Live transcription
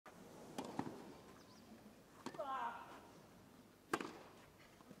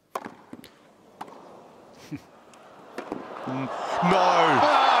No.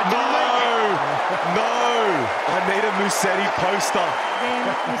 No. Anita Musetti poster.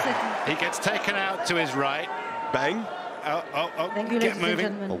 He gets taken out to his right. Bang. Thank you, Get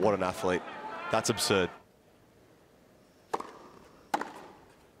moving. Oh, what an athlete. That's absurd.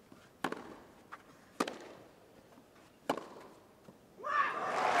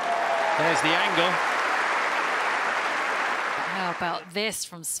 There's the angle. How about this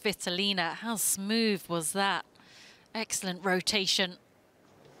from Svitolina? How smooth was that? Excellent rotation.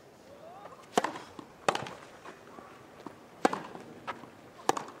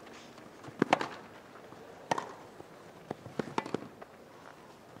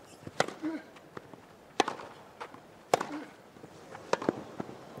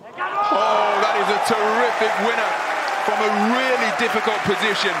 Oh, that is a terrific winner from a really difficult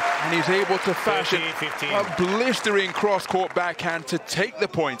position, and he's able to fashion 15. a blistering cross-court backhand to take the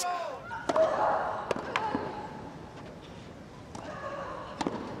point.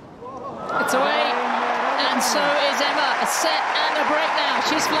 It's away, and so is Emma. A set and a break now.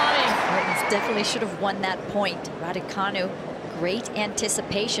 She's flying. Mertens definitely should have won that point. Raducanu, great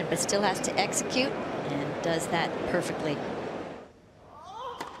anticipation, but still has to execute, and does that perfectly.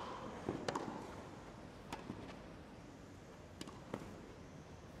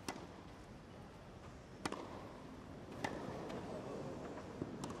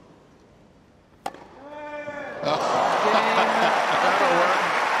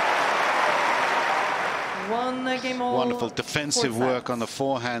 Wonderful defensive work on the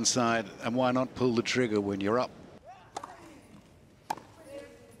forehand side, and why not pull the trigger when you're up?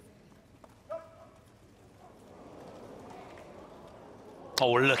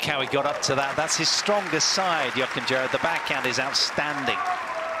 Oh, look how he got up to that. That's his strongest side, Jochen Jarrett. The backhand is outstanding.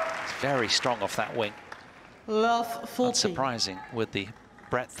 It's very strong off that wing. Love 40. Unsurprising with the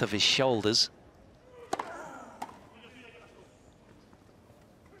breadth of his shoulders.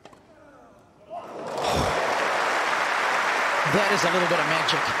 That is a little bit of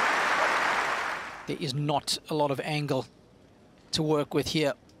magic. There is not a lot of angle to work with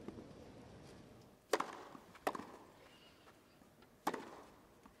here.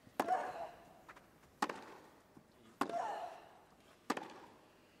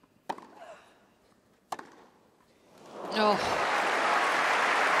 Oh.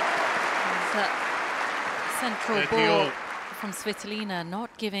 That central ball from Svitolina,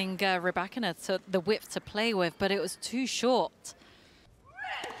 not giving Rybakina the width to play with, but it was too short.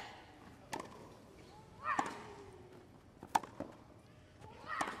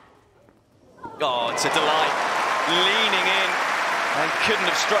 Oh, it's a delight. Leaning in and couldn't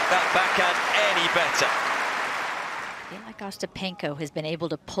have struck that backhand any better. I feel like Ostapenko has been able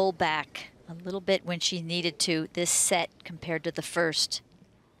to pull back a little bit when she needed to this set compared to the first.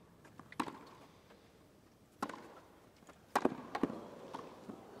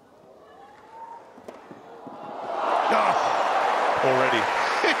 Already.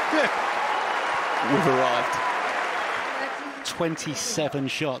 We've arrived. 27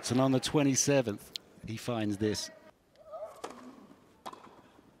 shots, and on the 27th, he finds this.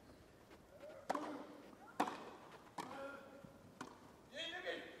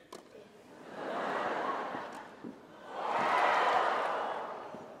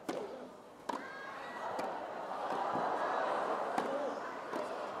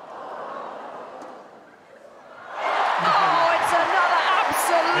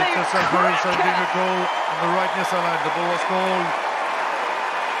 Separation, did a goal on the right near sideline. The ball was goal.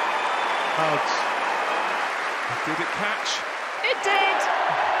 Out. Did it catch? It did.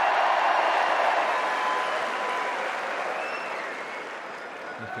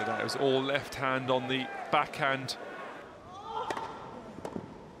 Look at that. It was all left hand on the backhand.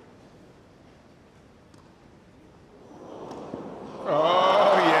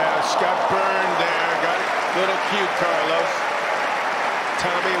 Oh, yeah. She got burned there. Got a little cute, Carlos.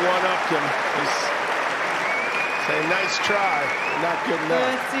 Tommy one-upped him. He's saying, nice try, not good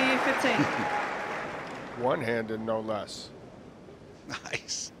enough. 30-15. One-handed, no less.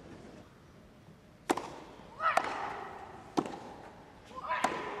 Nice.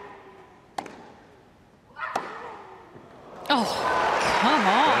 Oh, come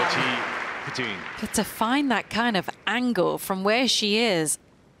on. 30-15. But to find that kind of angle from where she is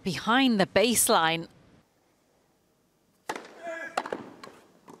behind the baseline.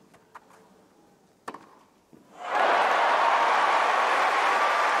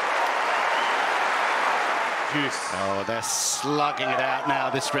 Oh, they're slugging it out now,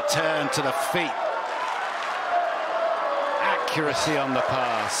 this return to the feet. Accuracy on the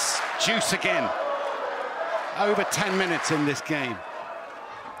pass. Juice again. Over 10 minutes in this game.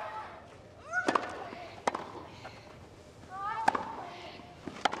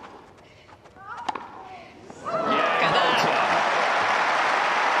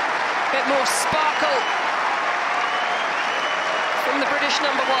 bit more sparkle from the British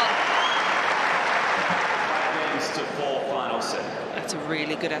number one. Games to 4 final set. That's a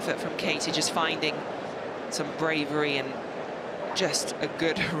really good effort from Katie, just finding some bravery and just a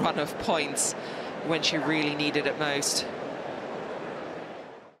good run of points when she really needed it most.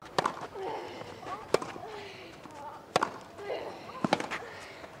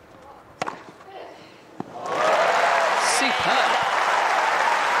 Superb.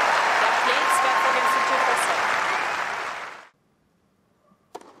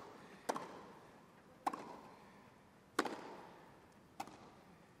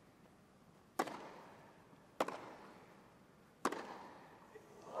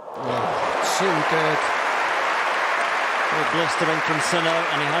 Too good. Blustering from Sino,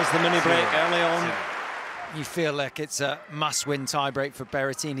 and he has the mini break early on. You feel like it's a must-win tie-break for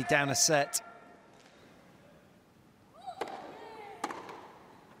Berrettini, down a set.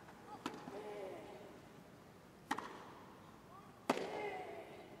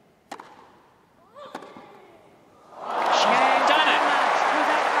 She's done it.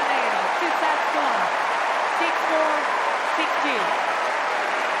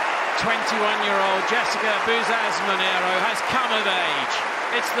 21-year-old Jessica Buzaz-Monero has come of age.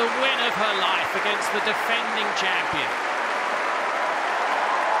 It's the win of her life against the defending champion.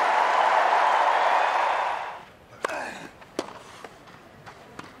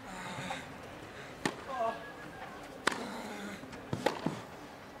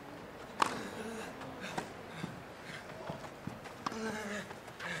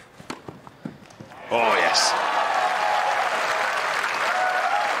 Oh, yes.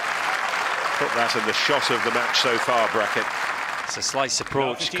 Put that in the shot of the match so far, Brackett. It's a slice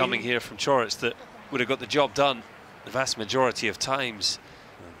approach coming here from Choritz that would have got the job done the vast majority of times.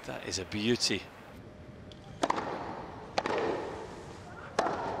 And that is a beauty.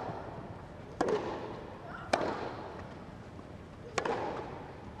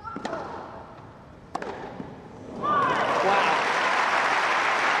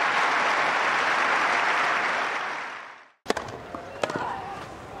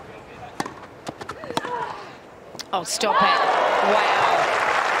 Oh, stop it. Wow.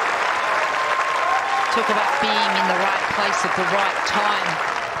 Talk about being in the right place at the right time.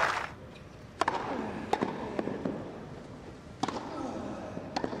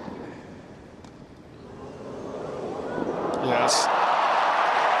 Yes.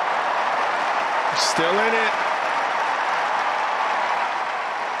 Still in it.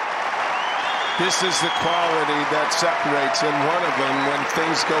 This is the quality that separates him. One of them, when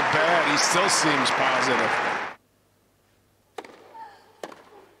things go bad, he still seems positive.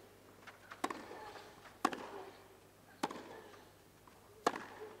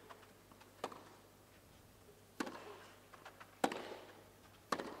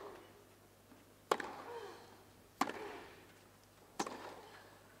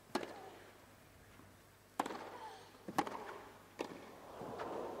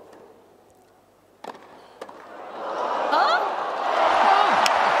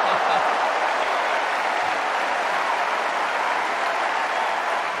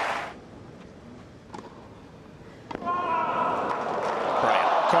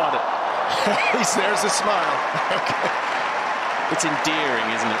 Caught it. There's a smile. Okay. It's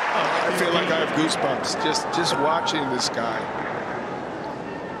endearing, isn't it? I feel like I have goosebumps just watching this guy.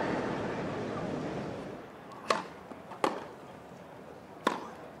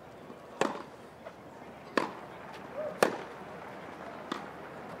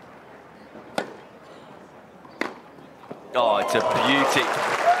 Oh, it's a beauty.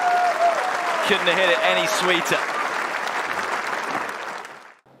 Couldn't have hit it any sweeter.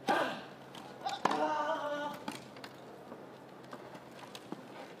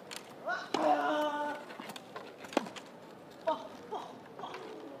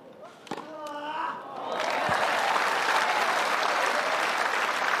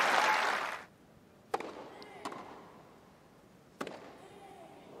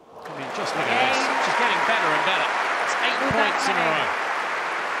 Just look at this. She's getting better and better. It's 8 points in a row.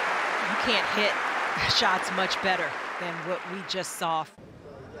 You can't hit shots much better than what we just saw.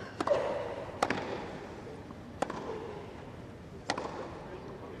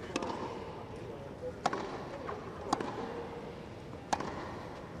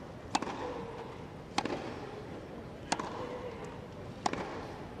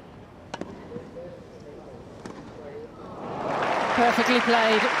 Perfectly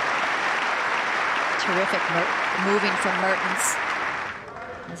played. Terrific moving from Mertens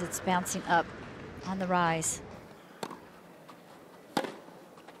as it's bouncing up on the rise.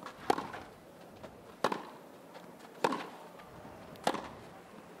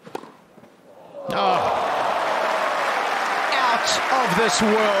 Oh. Out of this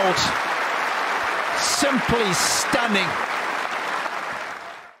world. Simply stunning.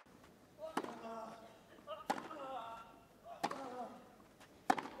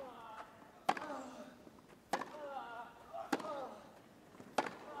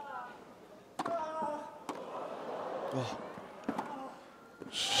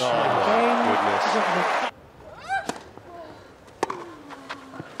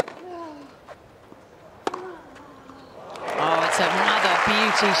 Oh, it's another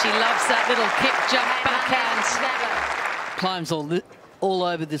beauty. She loves that little kick jump backhand. Climbs all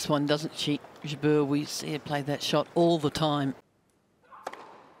over this one, doesn't she? Jabeur, we see her play that shot all the time.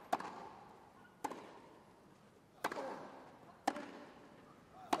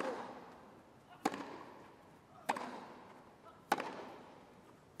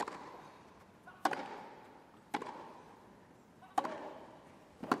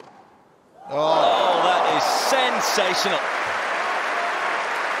 Oh, that is sensational.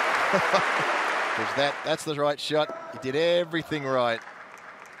 That's the right shot. He did everything right.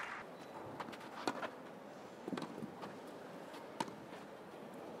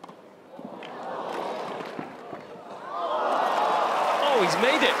 Oh, he's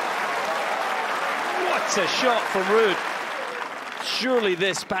made it. What a shot from Ruud. Surely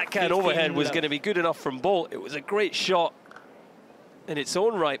this backhand overhead was going to be good enough from Bolt. It was a great shot in its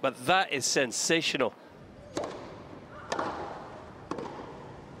own right, but that is sensational.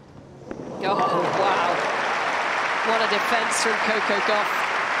 Oh, wow. What a defence from Coco Gauff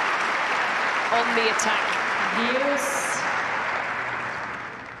on the attack. Yes.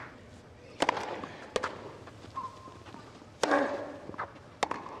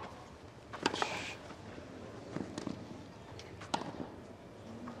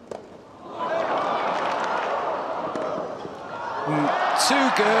 Too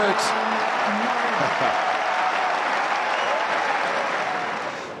good.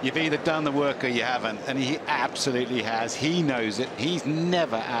 You've either done the work or you haven't, and he absolutely has. He knows it. He's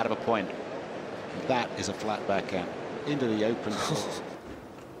never out of a point. That is a flat backhand into the open.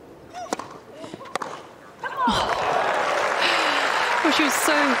 Well, she was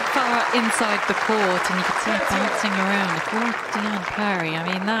so far inside the court, and you could see her bouncing around. Poor Diane Parry. I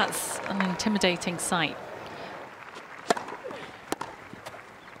mean, that's an intimidating sight.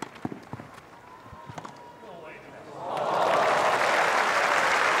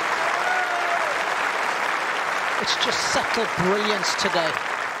 It's just subtle brilliance today.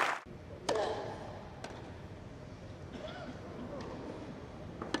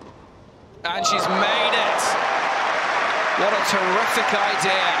 And she's made it. What a terrific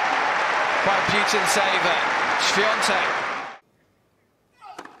idea by Putintseva. Świątek.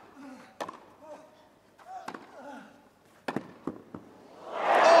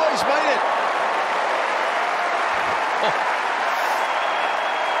 Oh, he's made it.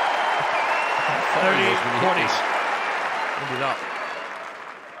 Ended up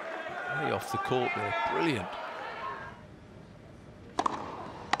way off the court there. Brilliant.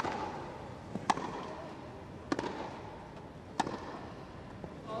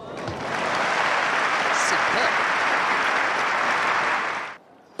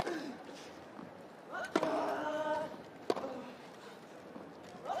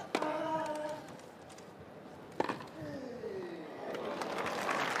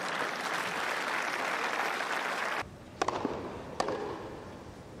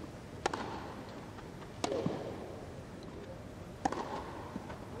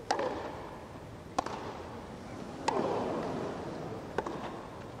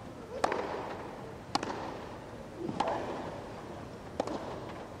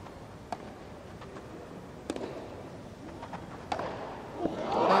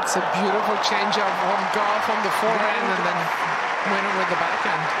 That's a beautiful change-up from Gauff on the forehand and then winner with the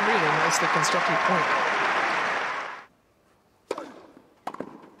backhand. Really nicely constructed point.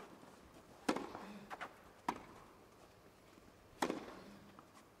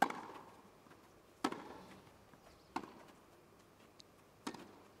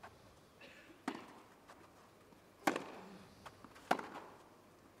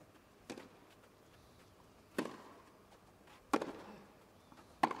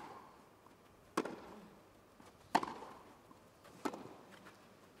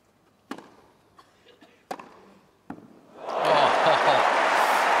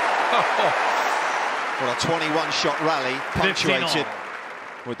 Well, a 21-shot rally punctuated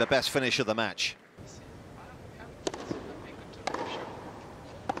with the best finish of the match.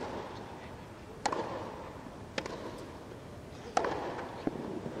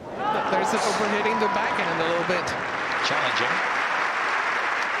 There's the overhitting the backhand a little bit. Challenging.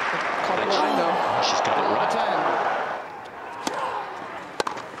 top line, though. Oh, she's got it right.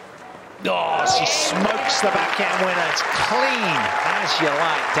 Oh, she smokes the backhand winner. It's clean, as you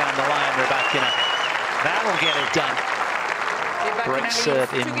like, down the line, Rebecca. That'll get it done. Break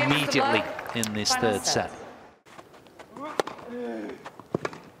serve immediately in this third set.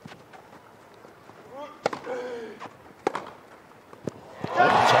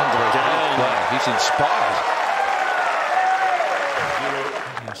 Well, he's inspired.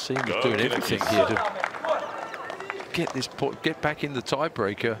 You've seen him doing everything here to get this point, get back in the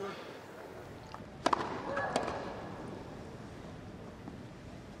tiebreaker.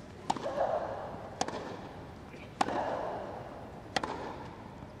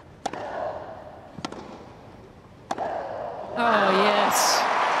 Oh, yes.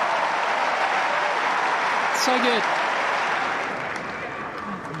 So good.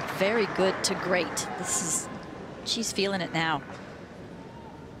 Very good to great. She's feeling it now.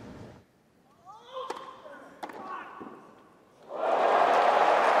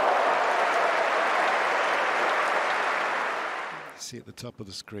 See at the top of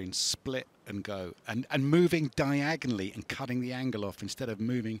the screen, split and go. And moving diagonally and cutting the angle off instead of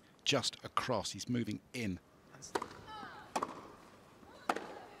moving just across. He's moving in.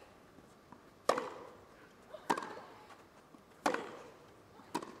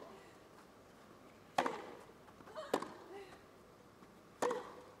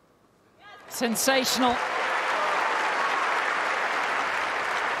 Sensational.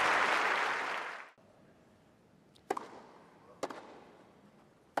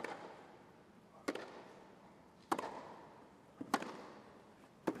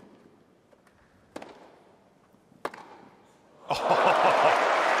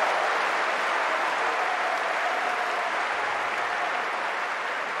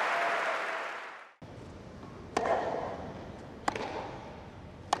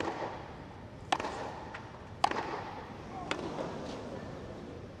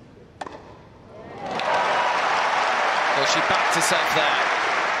 Well, she backed herself there.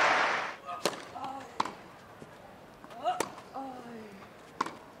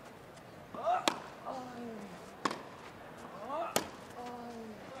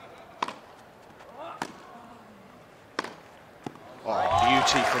 Oh,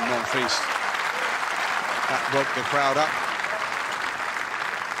 beauty from Monfils. That woke the crowd up.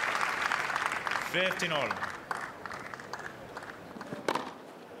 15-all.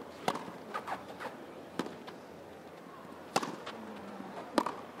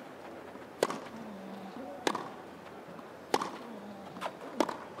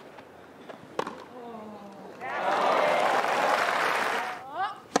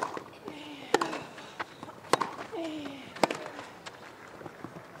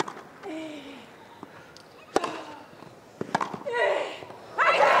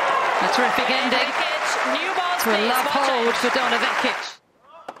 A terrific ending to a love hold for Donna Vekic.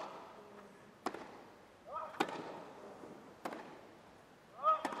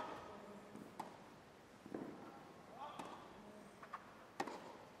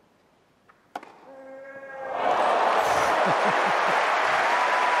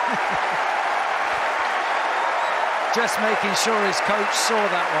 Just making sure his coach saw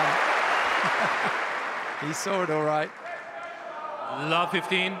that one. He saw it all right. Love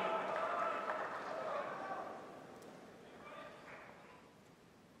 15.